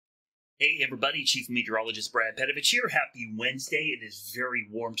Hey everybody, Chief Meteorologist Brad Pedovich here. Happy Wednesday. It is very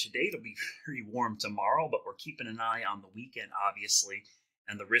warm today. It'll be very warm tomorrow, but we're keeping an eye on the weekend, obviously,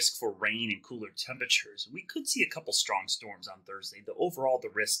 and the risk for rain and cooler temperatures. We could see a couple strong storms on Thursday. Overall, the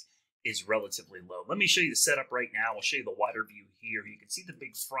risk is relatively low. Let me show you the setup right now. I'll show you the wider view here. You can see the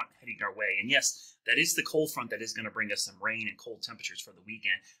big front heading our way. And yes, that is the cold front that is going to bring us some rain and cold temperatures for the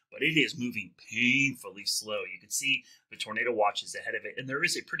weekend, but it is moving painfully slow. You can see the tornado watch is ahead of it, and there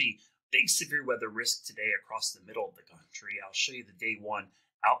is a pretty big severe weather risk today across the middle of the country. I'll show you the day one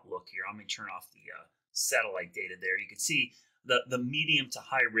outlook here. I'm going to turn off the satellite data there. You can see the medium to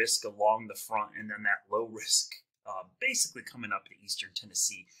high risk along the front, and then that low risk basically coming up to eastern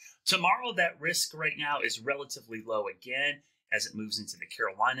Tennessee. Tomorrow, that risk right now is relatively low again as it moves into the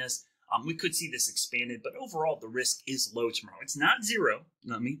Carolinas. We could see this expanded, but overall the risk is low tomorrow. It's not zero,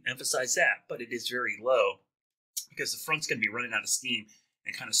 let me emphasize that, but it is very low because the front's going to be running out of steam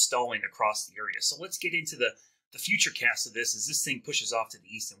and kind of stalling across the area. So let's get into the future cast of this as this thing pushes off to the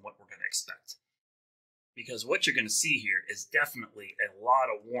east and what we're going to expect. Because what you're going to see here is definitely a lot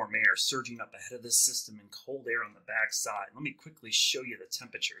of warm air surging up ahead of this system and cold air on the backside. Let me quickly show you the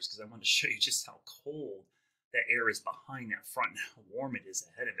temperatures because I want to show you just how cold that air is behind that front and how warm it is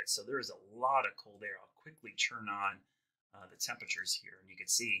ahead of it. So there is a lot of cold air. I'll quickly turn on the temperatures here, and you can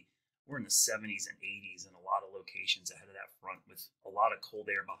see we're in the 70s and 80s in a lot of locations ahead of that front with a lot of cold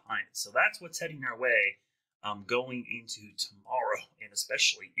air behind it. So that's what's heading our way going into tomorrow and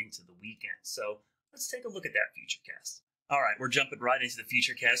especially into the weekend. So let's take a look at that futurecast. All right, we're jumping right into the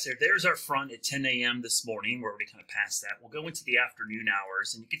futurecast there. There's our front at 10 a.m. this morning. We're already kind of past that. We'll go into the afternoon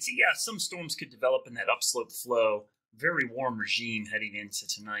hours, and you can see, yeah, some storms could develop in that upslope flow. Very warm regime heading into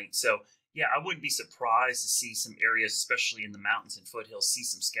tonight. So yeah, I wouldn't be surprised to see some areas, especially in the mountains and foothills, see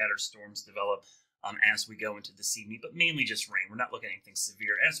some scattered storms develop as we go into this evening, but mainly just rain. We're not looking at anything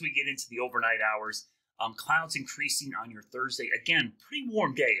severe. As we get into the overnight hours, clouds increasing on your Thursday. Again, pretty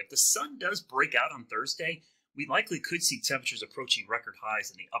warm day. If the sun does break out on Thursday, we likely could see temperatures approaching record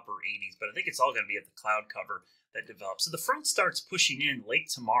highs in the upper 80s, but I think it's all going to be at the cloud cover that develops. So the front starts pushing in late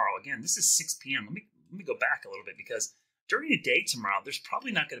tomorrow. Again, this is 6 p.m. Let me go back a little bit because during the day tomorrow, there's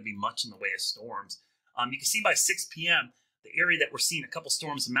probably not going to be much in the way of storms. You can see by 6 p.m., the area that we're seeing a couple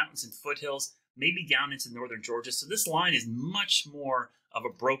storms, the mountains and foothills, maybe down into northern Georgia. So this line is much more of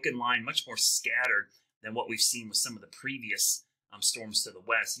a broken line, much more scattered than what we've seen with some of the previous storms to the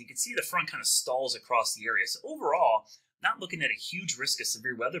west. And you can see the front kind of stalls across the area. So overall, not looking at a huge risk of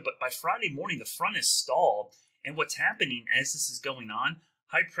severe weather, but by Friday morning, the front is stalled. And what's happening as this is going on,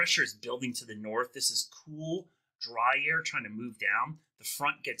 high pressure is building to the north. This is cool, dry air trying to move down. The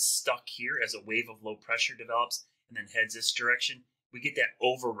front gets stuck here as a wave of low pressure develops and then heads this direction. We get that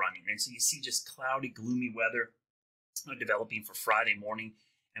overrunning. And so you see just cloudy, gloomy weather developing for Friday morning.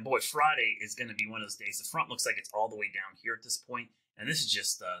 And boy, Friday is going to be one of those days. The front looks like it's all the way down here at this point. And this is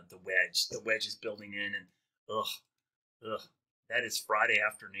just the wedge. The wedge is building in, and that is Friday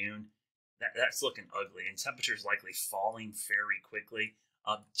afternoon. That's looking ugly, and temperatures likely falling very quickly.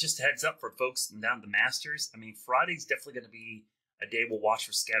 Just a heads up for folks down the Masters. I mean, Friday's definitely going to be a day we'll watch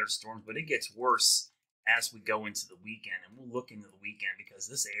for scattered storms, but it gets worse as we go into the weekend. And we'll look into the weekend because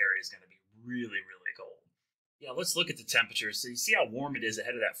this area is going to be really, really cold. Yeah, let's look at the temperatures. So you see how warm it is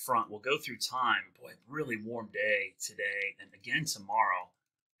ahead of that front. We'll go through time. Boy, really warm day today and again tomorrow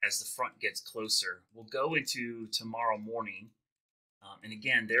as the front gets closer. We'll go into tomorrow morning. And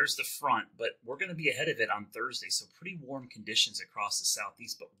again, there's the front, but we're going to be ahead of it on Thursday. So pretty warm conditions across the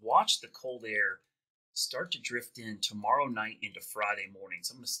southeast. But watch the cold air start to drift in tomorrow night into Friday morning.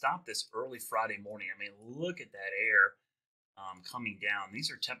 So I'm going to stop this early Friday morning. I mean, look at that air coming down. These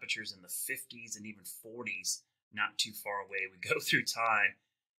are temperatures in the 50s and even 40s. Not too far away. We go through time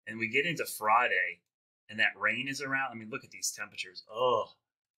and we get into Friday and that rain is around. I mean, look at these temperatures. Oh,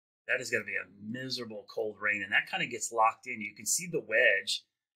 that is going to be a miserable cold rain. And that kind of gets locked in. You can see the wedge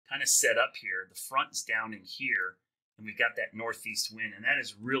kind of set up here. The front's down in here and we've got that northeast wind. And that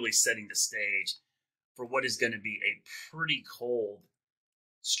is really setting the stage for what is going to be a pretty cold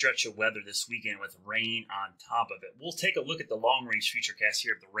stretch of weather this weekend with rain on top of it. We'll take a look at the long range futurecast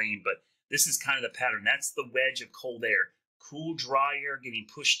here of the rain, but this is kind of the pattern. That's the wedge of cold air. Cool, dry air getting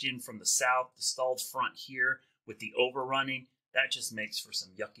pushed in from the south, the stalled front here with the overrunning. That just makes for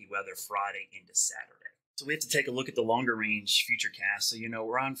some yucky weather Friday into Saturday. So we have to take a look at the longer range futurecast. So,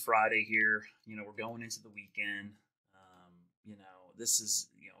 we're on Friday here. We're going into the weekend. This is,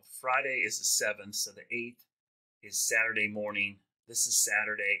 Friday is the 7th. So the 8th is Saturday morning. This is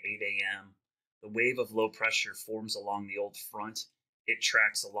Saturday, 8 a.m. The wave of low pressure forms along the old front. It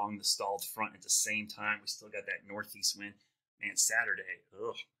tracks along the stalled front at the same time. We still got that northeast wind. Man, Saturday,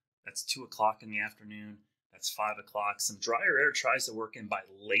 That's 2 o'clock in the afternoon. That's 5 o'clock. Some drier air tries to work in by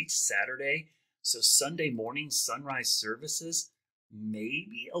late Saturday. So Sunday morning sunrise services,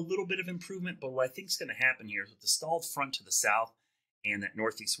 maybe a little bit of improvement. But what I think is going to happen here is with the stalled front to the south and that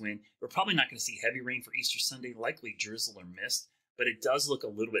northeast wind, we're probably not going to see heavy rain for Easter Sunday, likely drizzle or mist. But it does look a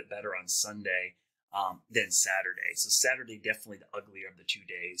little bit better on Sunday than Saturday. So Saturday definitely the uglier of the 2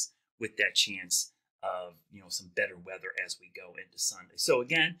 days, with that chance of some better weather as we go into Sunday. So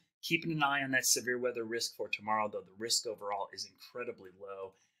again, keeping an eye on that severe weather risk for tomorrow, though the risk overall is incredibly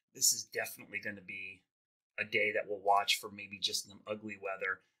low. This is definitely going to be a day that we'll watch for maybe just some ugly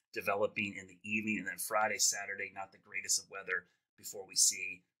weather developing in the evening, and then Friday, Saturday, not the greatest of weather before we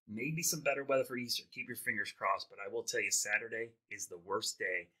see maybe some better weather for Easter. Keep your fingers crossed, but I will tell you Saturday is the worst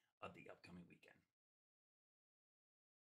day of the upcoming week.